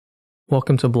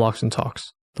Welcome to Blocks and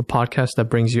Talks, the podcast that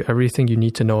brings you everything you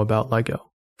need to know about LEGO,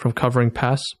 from covering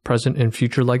past, present, and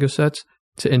future LEGO sets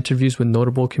to interviews with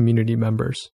notable community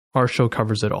members. Our show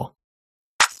covers it all.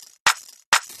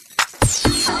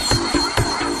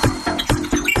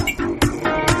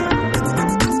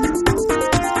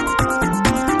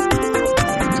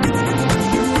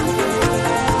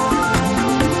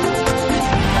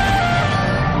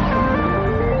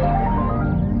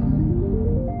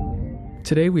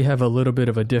 Today we have a little bit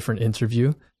of a different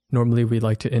interview. Normally we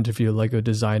like to interview LEGO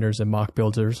designers and mock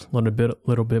builders, learn a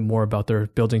little bit more about their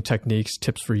building techniques,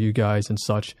 tips for you guys and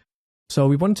such. So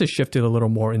we wanted to shift it a little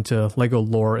more into LEGO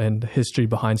lore and history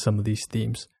behind some of these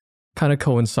themes. Kind of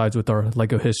coincides with our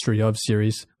LEGO History of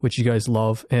series, which you guys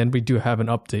love, and we do have an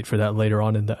update for that later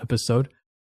on in the episode.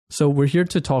 So we're here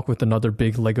to talk with another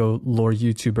big LEGO lore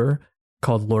YouTuber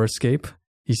called LoreEscape.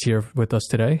 He's here with us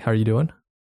today. How are you doing?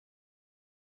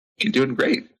 You're doing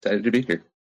great. Excited to be here.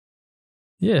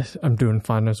 Yes, I'm doing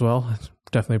fine as well.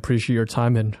 Definitely appreciate your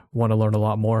time and want to learn a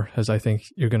lot more, as I think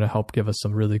you're going to help give us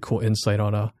some really cool insight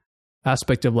on a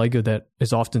aspect of LEGO that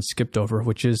is often skipped over,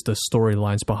 which is the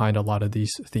storylines behind a lot of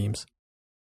these themes.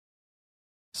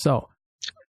 So,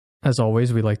 as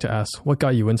always, we like to ask, what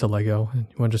got you into LEGO? And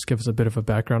you want to just give us a bit of a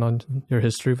background on your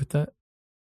history with that?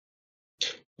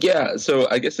 Yeah, so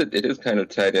I guess it is kind of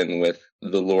tied in with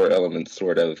the lore element,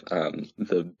 sort of.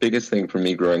 The biggest thing for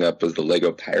me growing up was the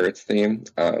Lego Pirates theme.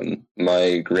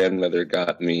 My grandmother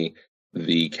got me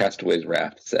the Castaways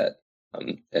raft set,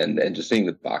 and just seeing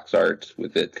the box art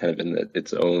with it kind of in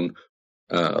its own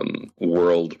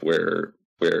world where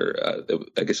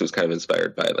I guess it was kind of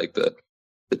inspired by like the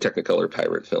Technicolor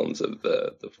pirate films of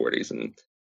the 40s and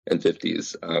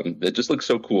 50s. It just looked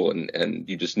so cool, and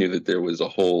you just knew that there was a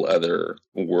whole other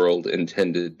world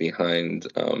intended behind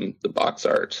the box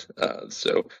art.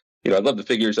 So, I love the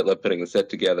figures. I love putting the set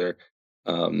together,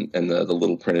 and the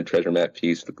little printed treasure map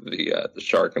piece, the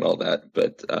shark and all that.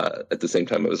 But at the same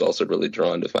time, I was also really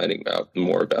drawn to finding out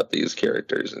more about these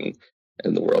characters and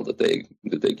the world that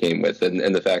they came with,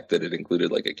 and the fact that it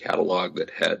included like a catalog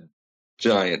that had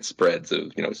giant spreads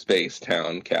of space,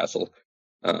 town, castle.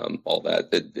 All that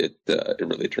it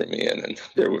really drew me in, and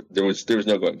there was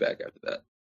no going back after that.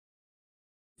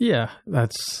 Yeah,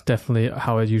 that's definitely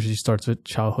how it usually starts with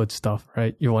childhood stuff,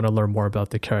 right? You want to learn more about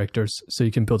the characters so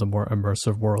you can build a more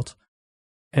immersive world.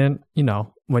 And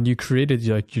when you created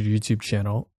like your YouTube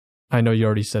channel, I know you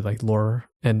already said like lore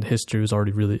and history was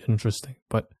already really interesting,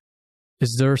 but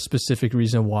is there a specific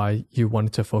reason why you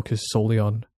wanted to focus solely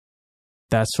on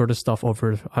that sort of stuff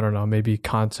over, I don't know, maybe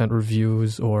content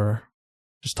reviews or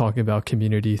just talking about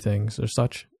community things or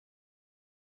such?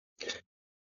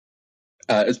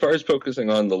 As far as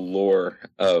focusing on the lore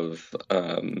of,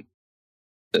 a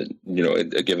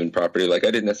given property, like I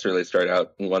didn't necessarily start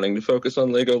out wanting to focus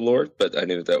on Lego lore, but I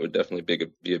knew that would definitely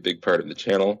be a big part of the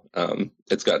channel.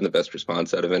 It's gotten the best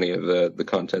response out of any of the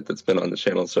content that's been on the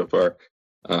channel so far,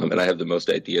 and I have the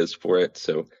most ideas for it,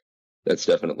 so that's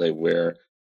definitely where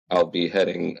I'll be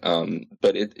heading.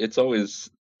 But it's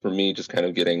always, for me, just kind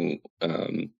of getting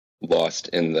lost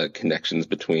in the connections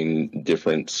between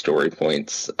different story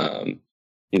points,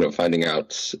 finding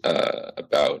out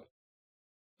about,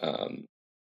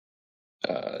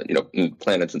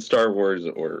 planets in Star Wars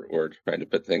or trying to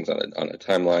put things on a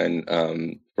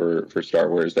timeline for Star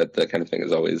Wars. That kind of thing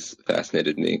has always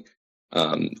fascinated me.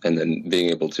 And then being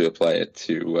able to apply it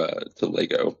to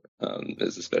Lego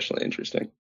is especially interesting.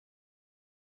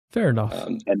 Fair enough.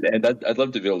 And I'd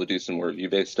love to be able to do some more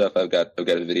review-based stuff. I've got a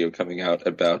video coming out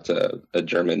about a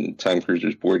German time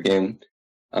cruisers board game,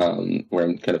 where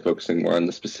I'm kind of focusing more on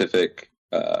the specific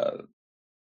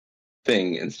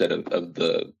thing instead of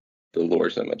the lore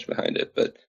so much behind it.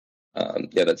 But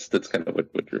that's kind of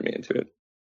what drew me into it.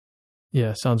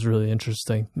 Yeah, sounds really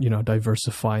interesting.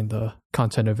 Diversifying the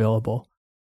content available.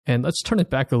 And let's turn it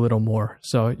back a little more.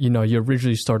 So, you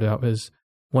originally started out as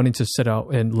wanting to set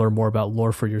out and learn more about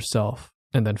lore for yourself.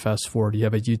 And then fast forward, you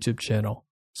have a YouTube channel.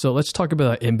 So let's talk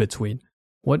about that in between.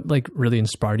 What really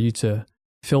inspired you to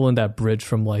fill in that bridge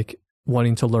from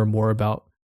wanting to learn more about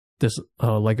this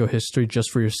Lego history just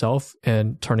for yourself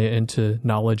and turning it into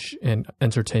knowledge and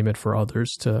entertainment for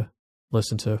others to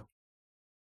listen to?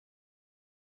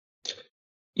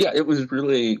 Yeah, it was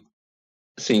really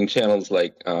seeing channels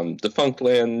like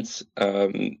Defunctlands,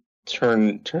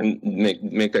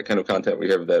 make that kind of content where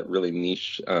you have that really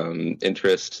niche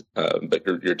interest, but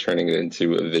you're turning it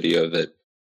into a video that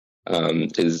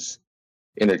is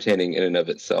entertaining in and of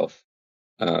itself.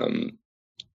 I'm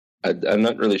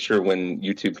not really sure when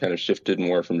YouTube kind of shifted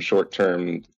more from from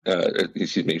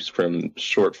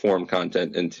short form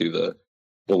content into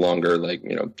the the longer, like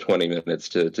 20 minutes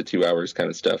to 2 hours kind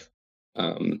of stuff.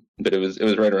 But it was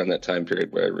right around that time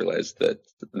period where I realized that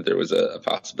there was a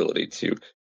possibility to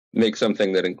make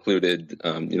something that included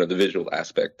the visual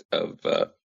aspect of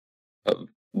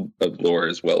lore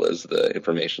as well as the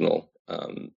informational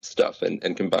stuff,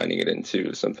 and combining it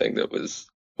into something that was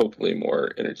hopefully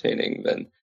more entertaining than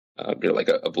like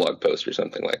a blog post or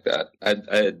something like that.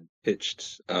 I had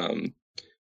pitched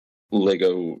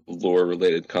Lego lore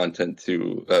related content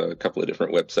to a couple of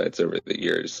different websites over the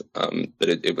years, but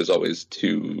it was always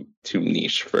too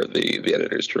niche for the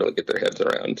editors to really get their heads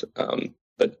around.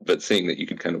 But seeing that you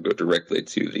could kind of go directly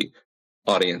to the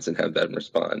audience and have them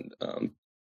respond,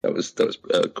 that was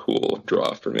a cool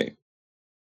draw for me.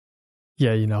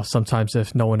 Yeah, sometimes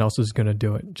if no one else is going to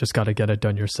do it, just got to get it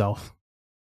done yourself.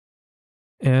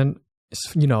 And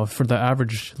for the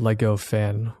average Lego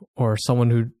fan or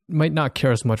someone who might not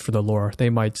care as much for the lore, they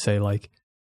might say like,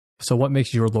 so what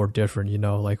makes your lore different?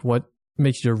 Like what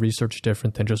makes your research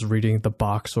different than just reading the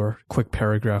box or quick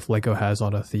paragraph Lego has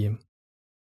on a theme?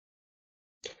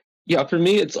 Yeah, for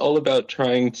me, it's all about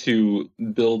trying to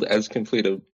build as complete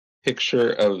a picture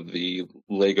of the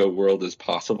Lego world as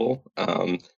possible.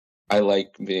 I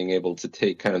like being able to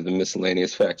take kind of the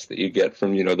miscellaneous facts that you get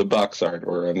from, the box art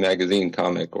or a magazine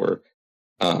comic or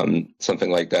something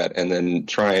like that, and then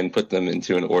try and put them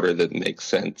into an order that makes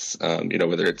sense.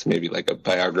 Whether it's maybe like a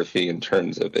biography in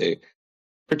terms of a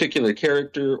particular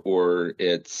character, or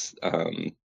it's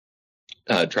trying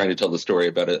to tell the story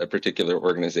about a particular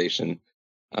organization,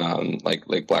 like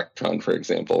Blacktron, for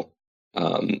example.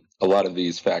 A lot of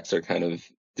these facts are kind of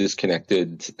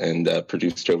disconnected and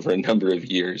produced over a number of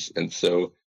years, and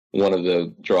so one of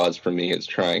the draws for me is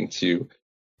trying to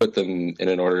put them in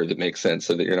an order that makes sense,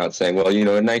 so that you're not saying, well, in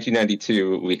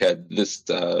 1992 we had this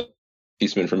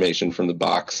piece of information from the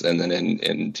box, and then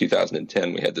in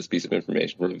 2010 we had this piece of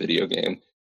information from a video game.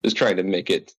 Just trying to make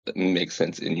it make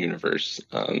sense in universe,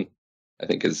 I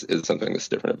think is something that's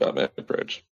different about my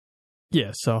approach.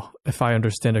 Yeah, so if I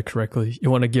understand it correctly, you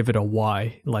want to give it a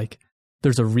why, like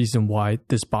there's a reason why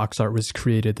this box art was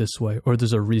created this way, or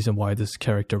there's a reason why this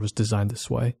character was designed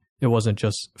this way. It wasn't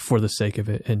just for the sake of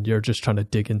it, and you're just trying to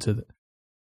dig into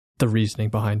the reasoning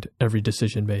behind every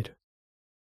decision made.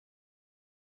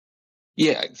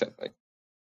 Yeah, exactly.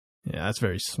 Yeah, that's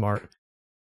very smart.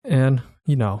 And,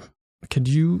 could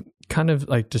you kind of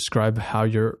like describe how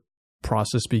your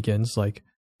process begins? Like,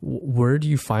 where do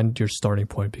you find your starting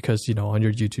point? Because, on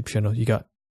your YouTube channel, you got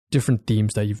different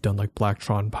themes that you've done, like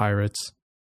Blacktron, pirates,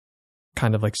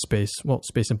 kind of like space. Well,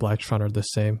 space and Blacktron are the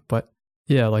same, but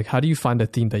yeah, like how do you find a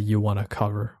theme that you want to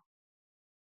cover?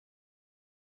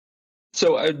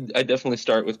 So I definitely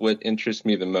start with what interests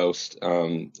me the most,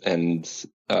 and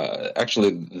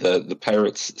actually the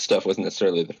pirates stuff wasn't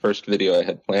necessarily the first video I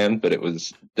had planned, but it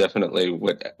was definitely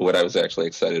what I was actually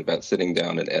excited about sitting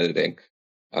down and editing.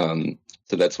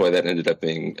 So that's why that ended up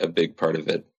being a big part of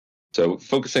it. So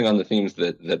focusing on the themes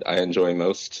that I enjoy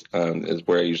most is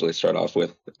where I usually start off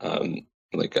with,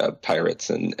 like pirates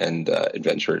and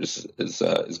adventurers is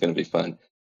going to be fun.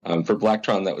 For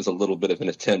Blacktron, that was a little bit of an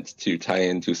attempt to tie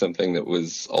into something that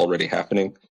was already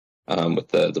happening with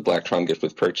the Blacktron gift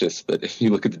with purchase. But if you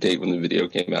look at the date when the video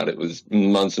came out, it was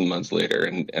months and months later,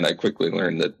 and I quickly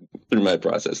learned that through my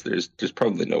process, there's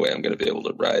probably no way I'm going to be able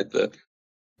to ride the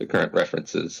current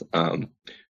references.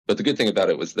 But the good thing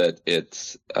about it was that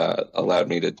it allowed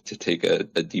me to take a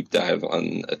deep dive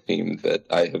on a theme that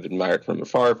I have admired from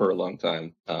afar for a long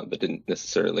time, but didn't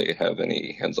necessarily have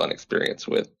any hands-on experience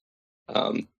with.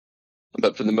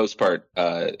 But for the most part,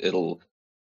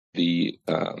 the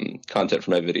content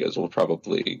for my videos will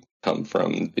probably come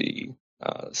from the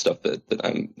stuff that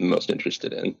I'm most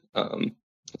interested in.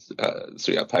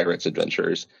 So yeah, pirates,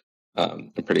 adventurers.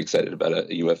 I'm pretty excited about a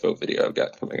UFO video I've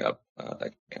got coming up,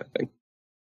 that kind of thing.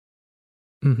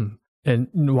 Mm-hmm.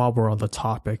 And while we're on the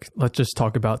topic, let's just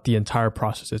talk about the entire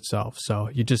process itself. So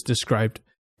you just described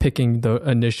picking the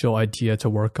initial idea to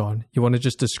work on. You want to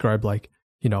just describe, like,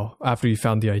 after you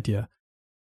found the idea,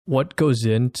 what goes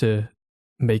in to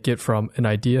make it from an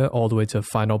idea all the way to a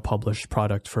final published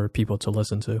product for people to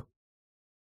listen to?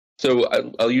 So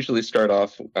I'll usually start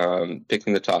off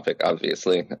picking the topic,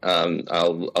 obviously.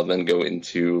 I'll then go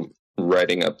into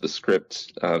writing up the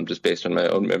script just based on my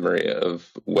own memory of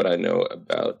what I know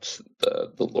about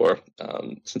the lore.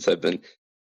 Since I've been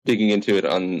digging into it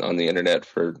on the internet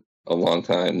for a long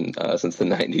time, since the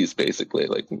 90s, basically.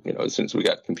 Like, as soon as we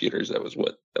got computers, that was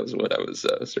what I was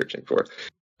searching for.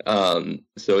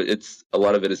 So it's a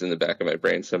lot of it is in the back of my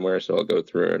brain somewhere. So I'll go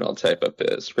through and I'll type up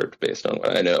a script based on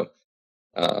what I know.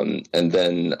 And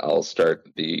then I'll start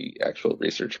the actual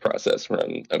research process where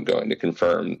I'm going to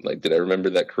confirm, like, did I remember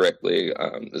that correctly?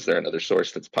 Is there another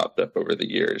source that's popped up over the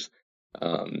years?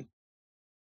 And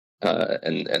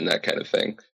that kind of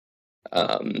thing.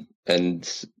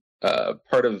 And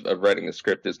part of writing a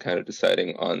script is kind of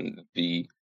deciding on the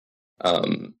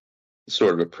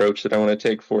sort of approach that I want to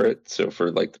take for it. So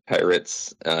for like the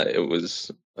pirates,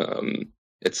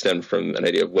 it stemmed from an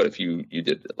idea of what if you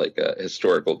did like a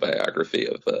historical biography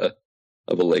of a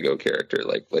Lego character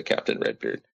like Captain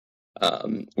Redbeard.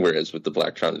 Whereas with the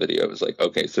Blacktron video, it was like,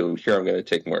 okay, so here I'm going to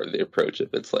take more of the approach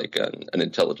of it's like an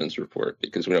intelligence report,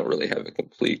 because we don't really have a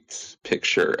complete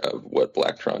picture of what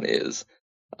Blacktron is.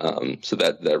 So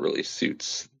that really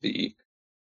suits the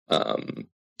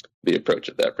approach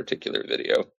of that particular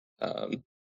video.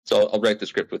 So I'll write the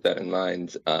script with that in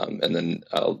mind, and then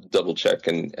I'll double check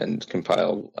and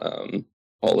compile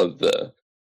all of the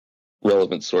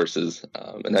relevant sources,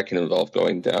 and that can involve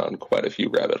going down quite a few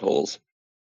rabbit holes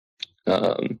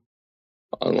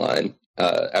online.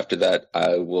 After that,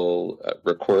 I will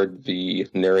record the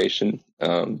narration,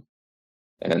 and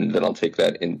then I'll take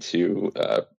that into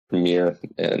Premiere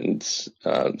and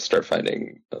start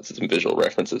finding some visual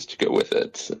references to go with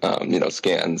it.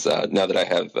 Scans. Now that I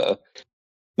have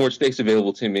more space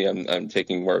available to me, I'm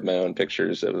taking more of my own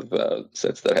pictures of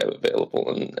sets that I have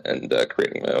available and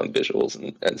creating my own visuals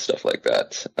and stuff like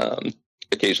that.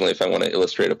 Occasionally, if I want to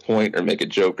illustrate a point or make a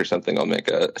joke or something, I'll make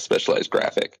a specialized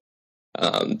graphic.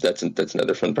 That's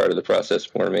another fun part of the process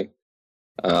for me.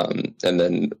 And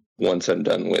then once I'm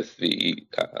done with the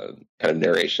kind of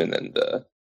narration and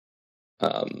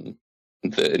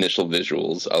the initial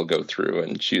visuals, I'll go through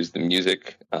and choose the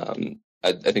music.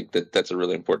 I think that's a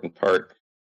really important part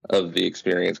of the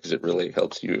experience, because it really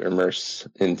helps you immerse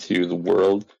into the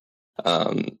world.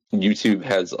 YouTube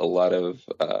has a lot of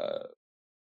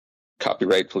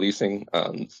copyright policing,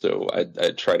 so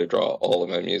I try to draw all of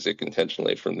my music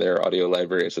intentionally from their audio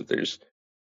library, so there's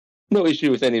no issue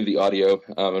with any of the audio.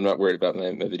 I'm not worried about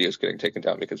my videos getting taken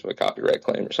down because of a copyright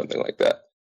claim or something like that.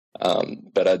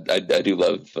 But I do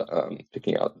love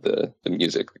picking out the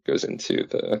music that goes into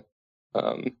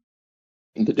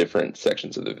the different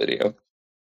sections of the video.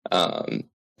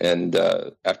 And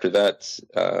after that,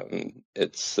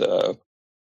 it's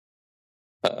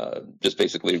just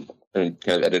basically kind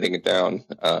of editing it down,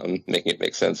 making it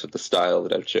make sense with the style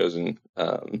that I've chosen.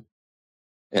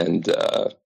 And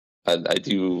I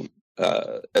do,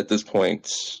 at this point,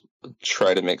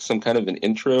 try to make some kind of an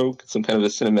intro, some kind of a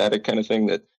cinematic kind of thing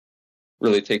that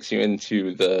really takes you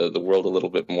into the world a little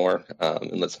bit more,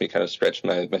 and lets me kind of stretch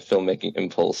my filmmaking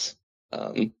impulse.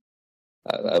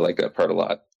 I like that part a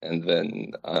lot. And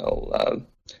then I'll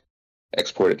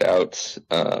export it out.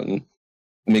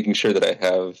 Making sure that I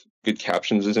have good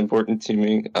captions is important to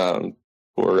me,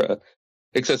 for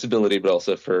accessibility, but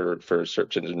also for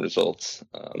search engine results.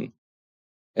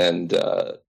 And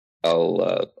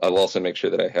I'll also make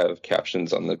sure that I have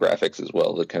captions on the graphics as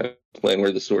well to kind of explain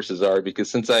where the sources are,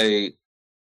 because since I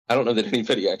don't know that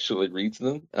anybody actually reads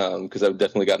them, because I've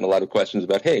definitely gotten a lot of questions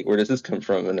about, hey, where does this come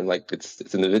from? And I'm like, it's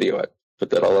in the video. I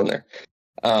put that all in there.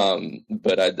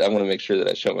 But I want to make sure that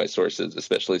I show my sources,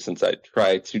 especially since I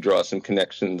try to draw some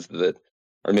connections that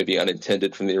are maybe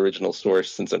unintended from the original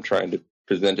source, since I'm trying to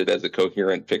present it as a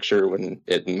coherent picture when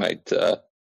it might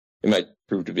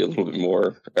prove to be a little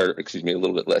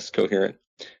bit less coherent.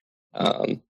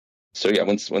 So yeah,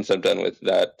 once I'm done with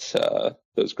that,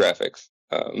 those graphics,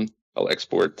 I'll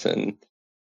export and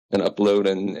upload,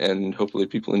 and hopefully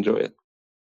people enjoy it.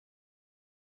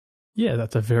 Yeah,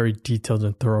 that's a very detailed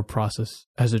and thorough process,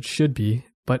 as it should be.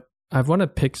 But I want to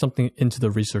pick something into the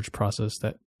research process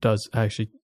that does actually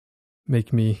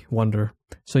make me wonder.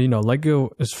 So, Lego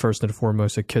is first and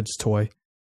foremost a kid's toy,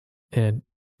 and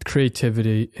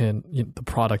creativity and the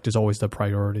product is always the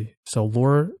priority. So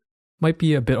lore might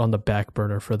be a bit on the back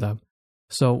burner for them.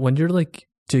 So when you're like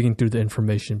digging through the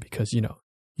information, because,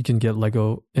 you can get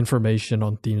Lego information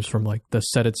on themes from like the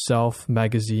set itself,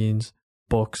 magazines,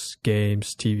 books,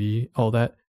 games, TV, all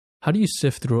that. How do you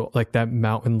sift through like that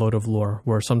mountain load of lore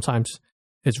where sometimes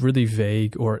it's really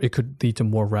vague, or it could lead to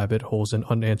more rabbit holes and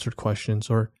unanswered questions,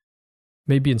 or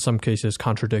maybe in some cases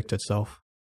contradict itself?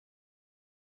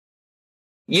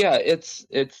 Yeah, it's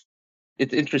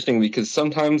interesting, because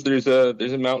sometimes there's a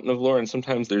mountain of lore, and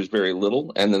sometimes there's very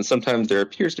little, and then sometimes there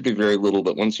appears to be very little,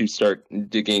 but once you start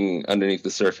digging underneath the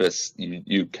surface,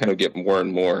 you kind of get more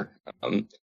and more, and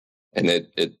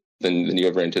it than you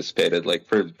ever anticipated. Like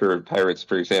for Pirates,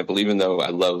 for example, even though I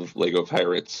love Lego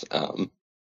Pirates,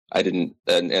 I didn't,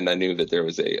 and I knew that there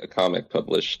was a comic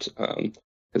published,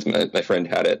 because my friend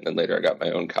had it, and then later I got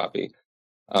my own copy.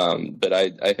 But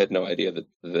I had no idea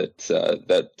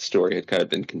that story had kind of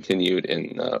been continued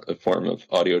in a form of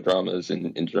audio dramas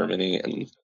in Germany, and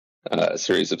a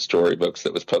series of storybooks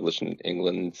that was published in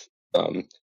England.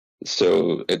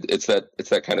 So it's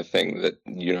that kind of thing that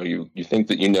you think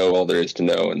that you know all there is to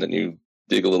know, and then you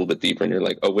dig a little bit deeper, and you're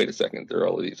like, oh, wait a second, there are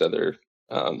all of these other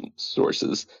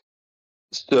sources.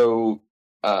 So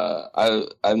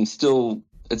it's still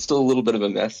a little bit of a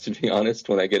mess, to be honest,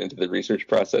 when I get into the research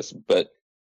process. But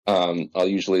I'll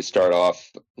usually start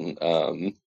off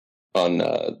on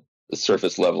the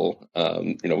surface level.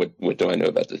 What do I know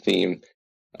about the theme?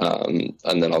 And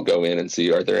then I'll go in and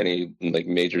see, are there any like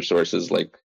major sources,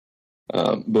 like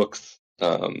books,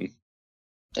 and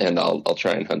I'll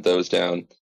try and hunt those down.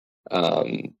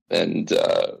 And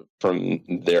from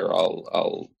there,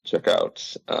 I'll check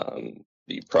out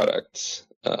the product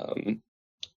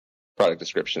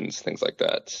descriptions, things like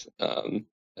that,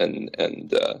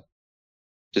 and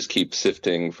just keep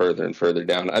sifting further and further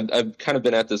down. I've kind of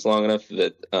been at this long enough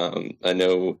that I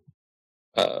know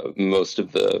most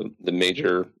of the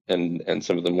major and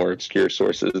some of the more obscure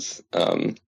sources.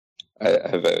 I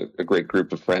have a great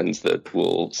group of friends that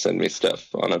will send me stuff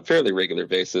on a fairly regular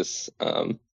basis.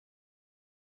 And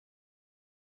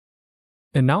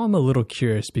now I'm a little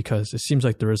curious because it seems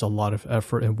like there is a lot of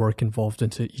effort and work involved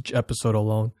into each episode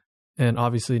alone. And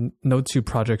obviously, no two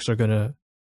projects are going to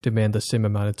demand the same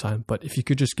amount of time. But if you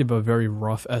could just give a very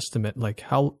rough estimate, like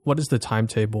what is the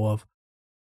timetable of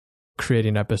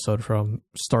creating an episode from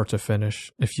start to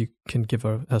finish, if you can give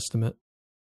an estimate?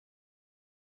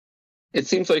 It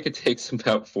seems like it takes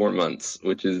about 4 months,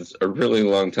 which is a really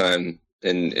long time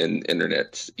in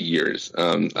internet years.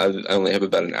 I only have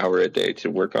about an hour a day to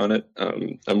work on it.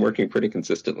 I'm working pretty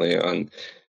consistently on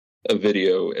a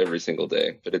video every single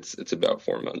day, but it's about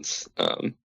 4 months.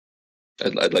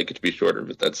 I'd like it to be shorter,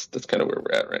 but that's kind of where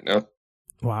we're at right now.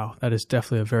 Wow, that is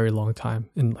definitely a very long time.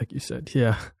 And like you said,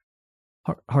 yeah,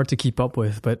 hard to keep up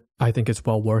with, but I think it's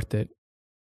well worth it.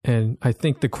 And I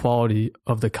think the quality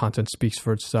of the content speaks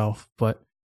for itself. But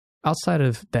outside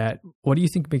of that, what do you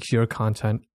think makes your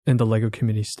content in the LEGO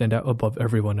community stand out above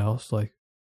everyone else? Like,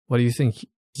 what do you think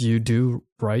you do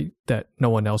right that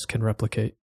no one else can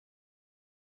replicate?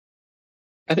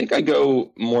 I think I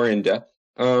go more in depth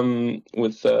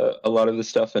with a lot of the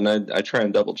stuff, and I try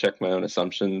and double check my own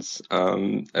assumptions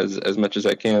as much as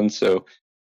I can. So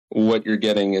what you're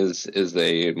getting is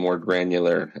a more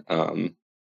granular,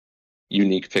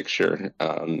 unique picture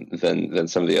than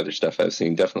some of the other stuff I've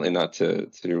seen. Definitely not to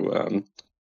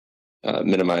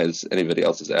minimize anybody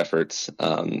else's efforts,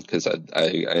 because I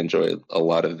enjoy a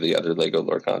lot of the other LEGO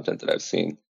lore content that I've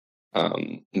seen,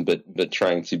 but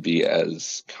trying to be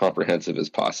as comprehensive as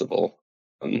possible,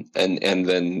 and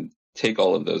then take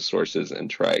all of those sources and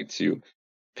try to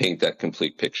paint that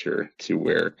complete picture to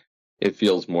where it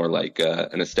feels more like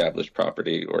an established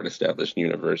property or an established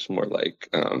universe, more like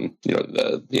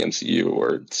the MCU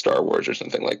or Star Wars or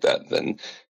something like that, than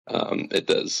it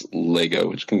does LEGO,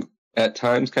 which can at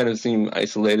times kind of seem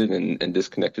isolated and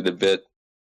disconnected a bit.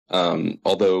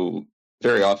 Although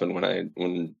very often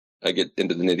when I get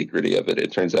into the nitty gritty of it,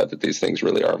 it turns out that these things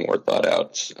really are more thought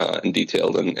out and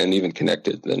detailed and even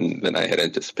connected than I had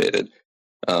anticipated.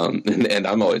 And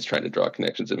I'm always trying to draw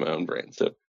connections in my own brain.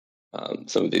 So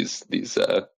some of these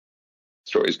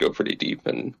stories go pretty deep,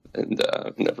 and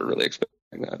never really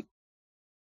expecting that.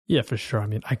 Yeah, for sure. I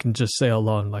mean, I can just say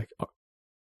alone, like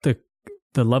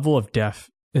the level of depth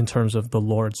in terms of the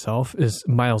lore itself is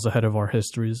miles ahead of our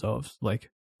histories of, like,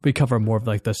 we cover more of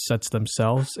like the sets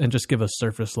themselves and just give a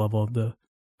surface level of the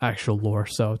actual lore.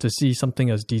 So to see something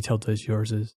as detailed as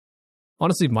yours is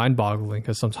honestly mind-boggling,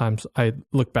 because sometimes I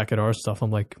look back at our stuff,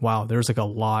 I'm like, wow, there's like a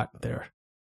lot there.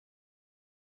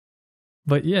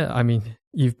 But yeah, I mean,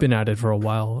 you've been at it for a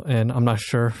while, and I'm not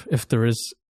sure if there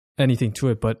is anything to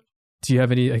it, but do you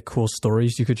have any like cool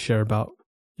stories you could share about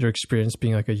your experience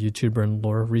being like a YouTuber and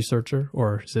lore researcher,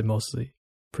 or is it mostly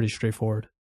pretty straightforward?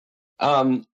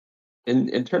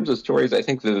 In terms of stories, I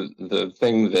think the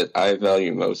thing that I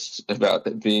value most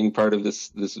about being part of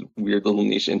this weird little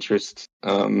niche interest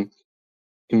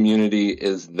community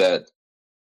is that,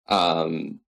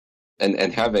 and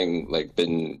having like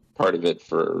been part of it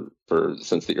for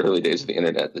since the early days of the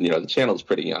internet, the channel's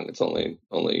pretty young. It's only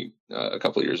a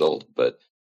couple of years old, but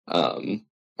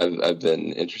I've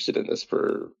been interested in this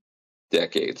for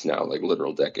decades now, like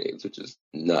literal decades, which is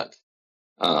nuts.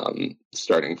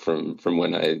 Starting from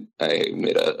when I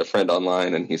made a friend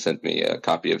online, and he sent me a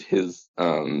copy of his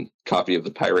copy of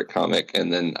the pirate comic,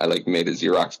 and then I like made a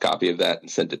Xerox copy of that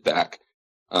and sent it back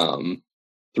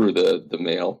through the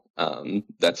mail.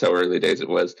 That's how early days it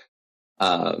was.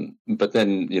 But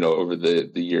then, over the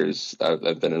years,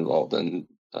 I've been involved in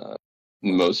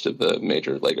most of the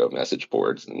major Lego message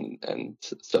boards and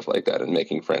stuff like that, and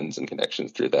making friends and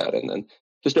connections through that. And then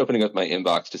just opening up my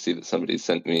inbox to see that somebody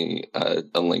sent me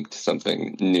a link to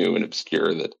something new and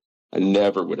obscure that I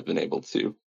never would have been able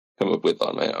to come up with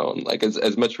on my own. Like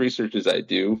as much research as I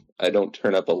do, I don't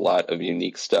turn up a lot of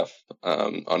unique stuff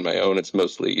on my own. It's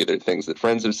mostly either things that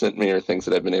friends have sent me or things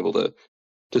that I've been able to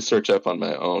search up on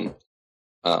my own.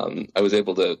 I was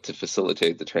able to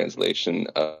facilitate the translation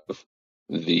of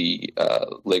the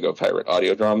Lego Pirate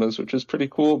audio dramas, which was pretty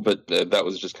cool, but that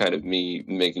was just kind of me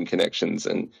making connections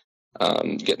and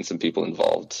getting some people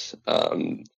involved.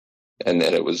 And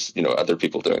then it was, other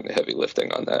people doing the heavy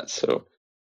lifting on that. So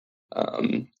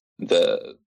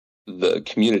the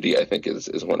community, I think,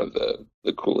 is one of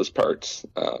the coolest parts.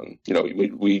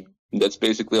 We that's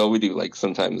basically all we do. Like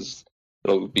sometimes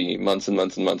it'll be months and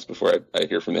months and months before I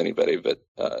hear from anybody. But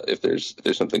if there's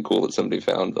something cool that somebody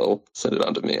found, they'll send it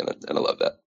on to me, and I love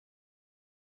that.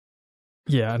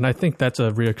 Yeah, and I think that's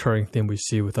a reoccurring thing we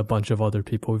see with a bunch of other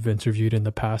people we've interviewed in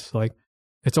the past. Like,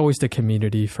 it's always the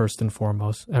community first and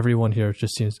foremost. Everyone here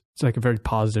just seems it's like a very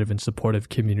positive and supportive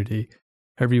community.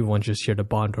 Everyone's just here to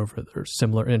bond over their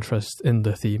similar interests in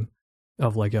the theme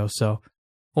of Lego. So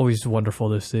always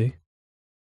wonderful to see.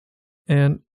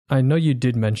 And I know you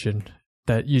did mention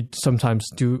that you sometimes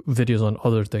do videos on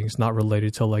other things not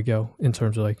related to Lego in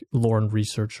terms of like lore and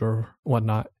research or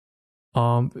whatnot.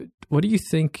 What do you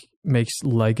think makes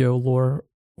Lego lore,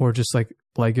 or just like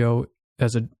Lego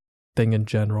as a thing in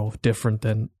general, different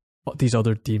than these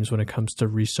other themes when it comes to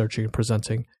researching and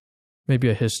presenting maybe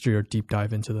a history or deep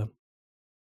dive into them?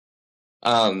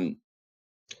 So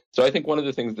I think one of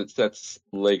the things that sets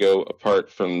Lego apart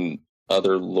from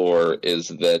other lore is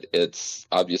that it's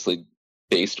obviously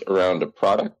based around a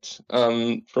product,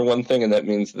 for one thing, and that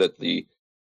means that the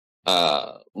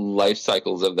life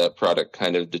cycles of that product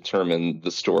kind of determine the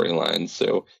storyline.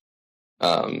 So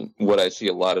what I see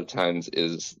a lot of times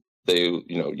is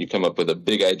you come up with a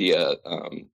big idea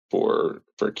for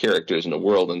characters in a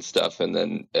world and stuff, and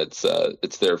then it's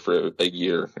there for a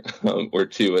year or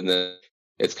two, and then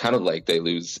it's kind of like they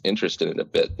lose interest in it a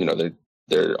bit.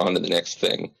 They're on to the next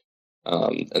thing.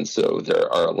 And so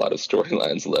there are a lot of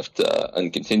storylines left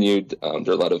uncontinued. There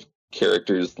are a lot of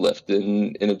characters left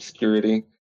in obscurity.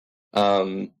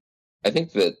 I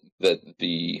think that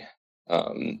the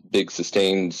big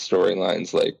sustained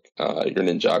storylines like your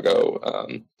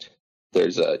Ninjago,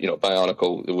 there's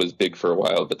Bionicle. It was big for a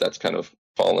while, but that's kind of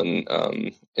fallen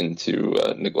into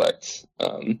neglect.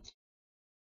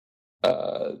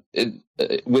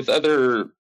 With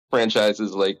other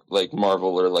franchises like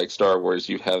Marvel or like Star Wars,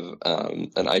 you have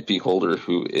an IP holder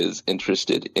who is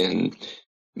interested in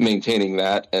maintaining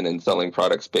that and in selling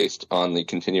products based on the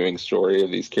continuing story of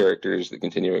these characters, the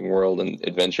continuing world and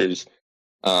adventures.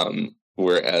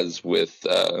 Whereas with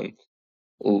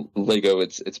Lego,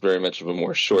 it's very much of a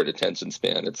more short attention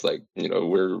span. It's like,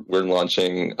 we're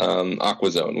launching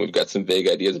Aquazone. We've got some vague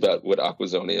ideas about what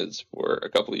Aquazone is for a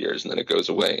couple of years, and then it goes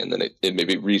away, and then it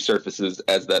maybe resurfaces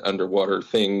as that underwater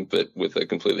thing, but with a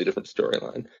completely different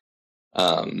storyline.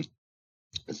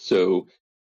 So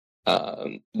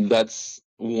that's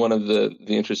one of the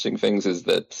interesting things, is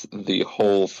that the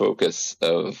whole focus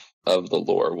of the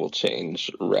lore will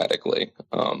change radically.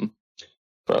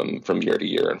 From year to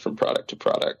year and from product to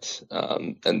product,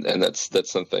 and that's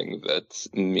something that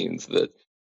means that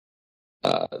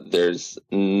there's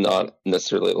not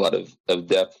necessarily a lot of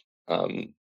depth.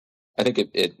 I think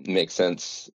it makes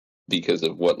sense because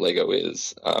of what Lego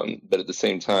is, but at the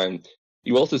same time,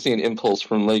 you also see an impulse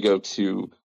from Lego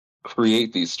to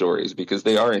create these stories because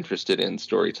they are interested in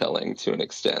storytelling to an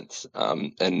extent,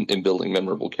 and in building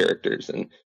memorable characters and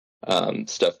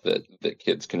stuff that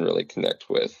kids can really connect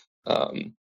with.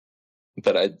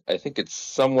 But I think it's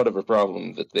somewhat of a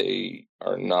problem that they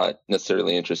are not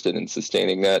necessarily interested in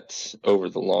sustaining that over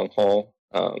the long haul,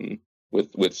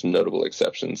 with some notable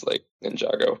exceptions like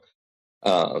Ninjago.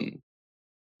 I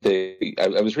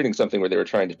was reading something where they were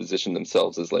trying to position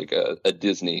themselves as like a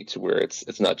Disney, to where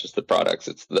it's not just the products,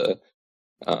 it's the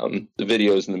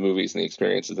videos and the movies and the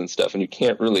experiences and stuff, and you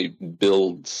can't really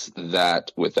build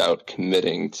that without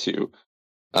committing to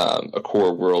a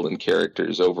core world and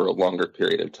characters over a longer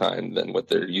period of time than what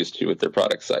they're used to with their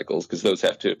product cycles, because those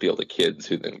have to appeal to kids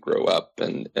who then grow up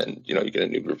and you get a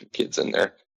new group of kids in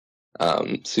there.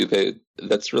 So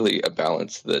that's really a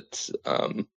balance that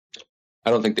I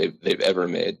don't think they've ever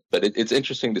made. But it's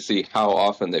interesting to see how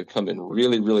often they've come in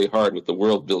really, really hard with the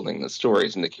world building, the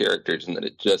stories and the characters, and then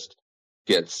it just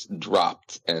gets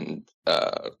dropped and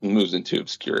moves into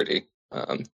obscurity.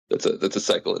 That's a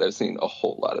cycle that I've seen a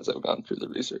whole lot as I've gone through the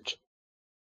research.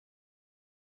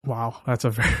 Wow, that's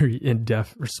a very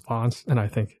in-depth response, and I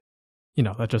think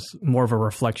that's just more of a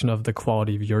reflection of the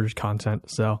quality of your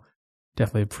content. So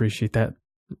definitely appreciate that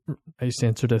nice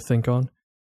answer to think on,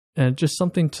 and just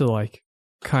something to like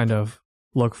kind of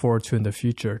look forward to in the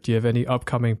future. Do you have any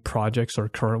upcoming projects or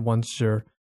current ones you're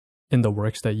in the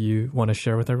works that you want to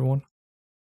share with everyone?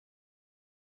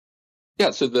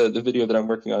 Yeah, so the video that I'm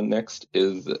working on next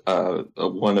is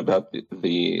one about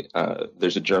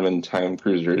there's a German time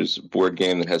cruisers board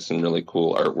game that has some really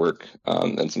cool artwork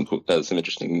and some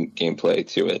interesting gameplay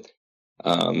to it.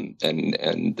 I'm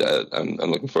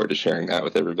looking forward to sharing that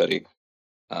with everybody.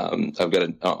 I've got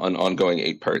an ongoing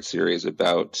 8-part series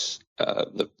about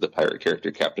the pirate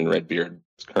character Captain Redbeard.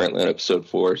 It's currently on episode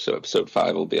 4, so episode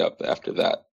 5 will be up after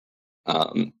that.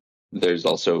 There's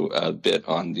also a bit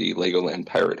on the Legoland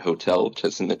Pirate Hotel, which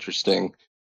has some interesting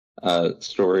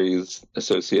stories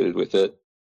associated with it.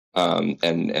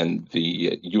 And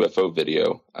the UFO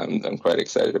video I'm quite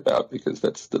excited about because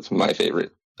that's my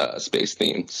favorite space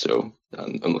theme. So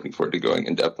I'm looking forward to going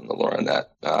in depth on the lore on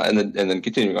that. And then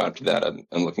continuing on to that,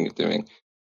 I'm looking at doing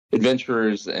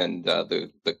adventurers and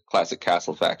the classic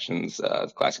castle factions,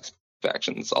 classic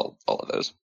factions, all of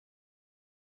those.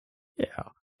 Yeah.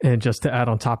 And just to add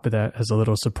on top of that, as a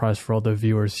little surprise for all the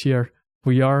viewers here,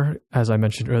 we are, as I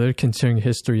mentioned earlier, continuing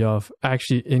history of,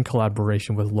 actually in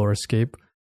collaboration with LoreEscape,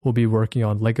 we'll be working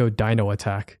on Lego Dino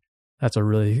Attack. That's a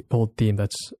really old theme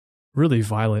that's really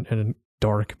violent and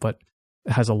dark, but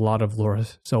it has a lot of lore.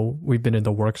 So we've been in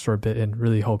the works for a bit and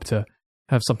really hope to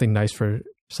have something nice for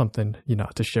something,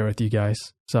 to share with you guys.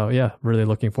 So yeah, really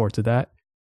looking forward to that.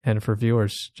 And for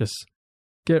viewers, just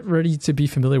get ready to be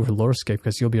familiar with LoreEscape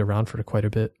because you'll be around for quite a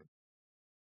bit.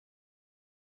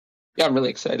 Yeah, I'm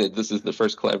really excited. This is the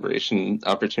first collaboration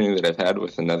opportunity that I've had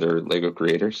with another Lego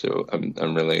creator, so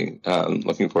I'm really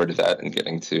looking forward to that and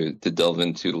getting to delve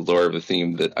into the lore of a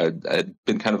theme that I'd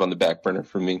been kind of on the back burner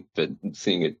for me, but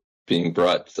seeing it being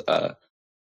brought to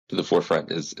the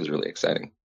forefront is really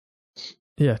exciting.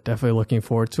 Yeah, definitely looking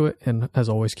forward to it, and as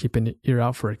always, keep an ear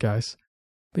out for it, guys.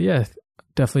 But yeah,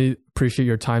 definitely appreciate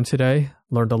your time today.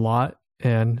 Learned a lot,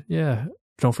 and yeah,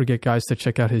 don't forget, guys, to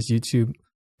check out his YouTube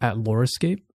at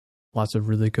LoreEscape. Lots of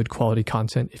really good quality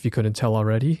content, if you couldn't tell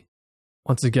already.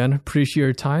 Once again, appreciate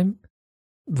your time.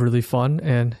 Really fun.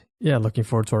 And yeah, looking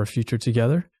forward to our future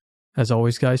together. As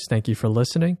always, guys, thank you for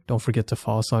listening. Don't forget to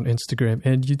follow us on Instagram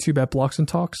and YouTube at Blocks and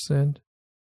Talks. And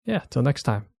yeah, till next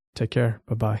time, take care.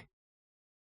 Bye-bye.